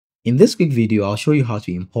In this quick video, I'll show you how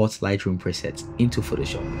to import Lightroom presets into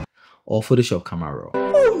Photoshop or Photoshop CameraRaw.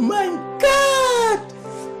 Oh my god!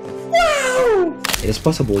 Wow! It is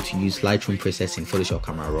possible to use Lightroom presets in Photoshop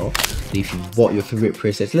CameraRaw. So if you've bought your favorite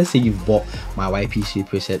presets, let's say you've bought my YPC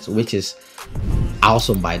presets, which is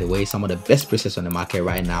awesome, by the way, some of the best presets on the market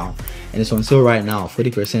right now, and it's on sale right now,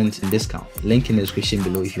 40% in discount. Link in the description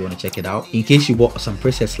below if you want to check it out. In case you bought some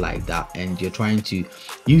presets like that and you're trying to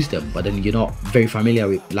use them, but then you're not very familiar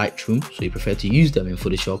with Lightroom, so you prefer to use them in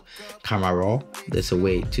Photoshop CameraRaw, there's a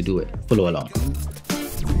way to do it. Follow along.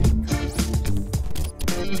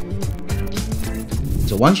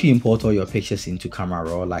 So once you import all your pictures into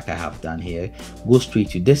CameraRaw, like I have done here, go straight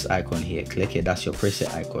to this icon here, click it, that's your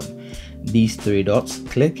preset icon. These three dots,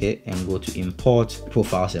 click it and go to import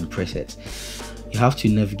profiles and presets. You have to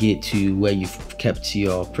navigate to where you've kept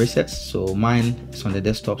your presets. So mine is on the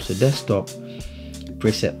desktop, so desktop,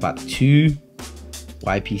 preset pack 2,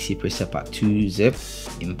 YPC preset pack 2 zip,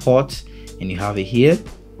 import, and you have it here.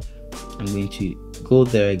 I'm going to go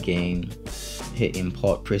there again, hit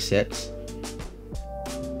import presets,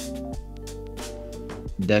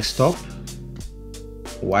 desktop,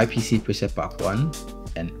 YPC preset pack 1,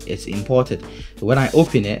 and it's imported. So when I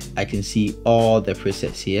open it, I can see all the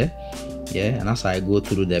presets here, yeah, and as I go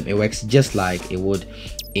through them, it works just like it would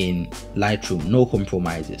in Lightroom. No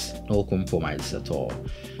compromises at all,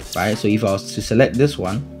 right? So if I was to select this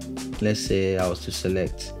one, let's say I was to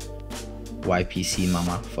select YPC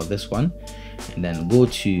Mama for this one, and then go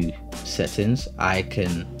to settings, I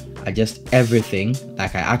can adjust everything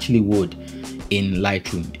like I actually would in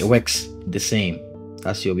Lightroom. It works the same.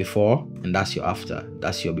 That's your before and that's your after.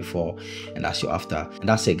 That's your before and that's your after. And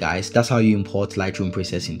that's it, guys. That's how you import Lightroom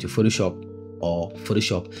presets into Photoshop or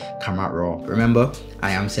Photoshop CameraRaw. Remember,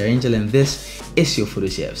 I am Sir Angel and this is your Photo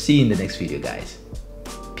Chef. See you in the next video, guys.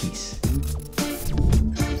 Peace.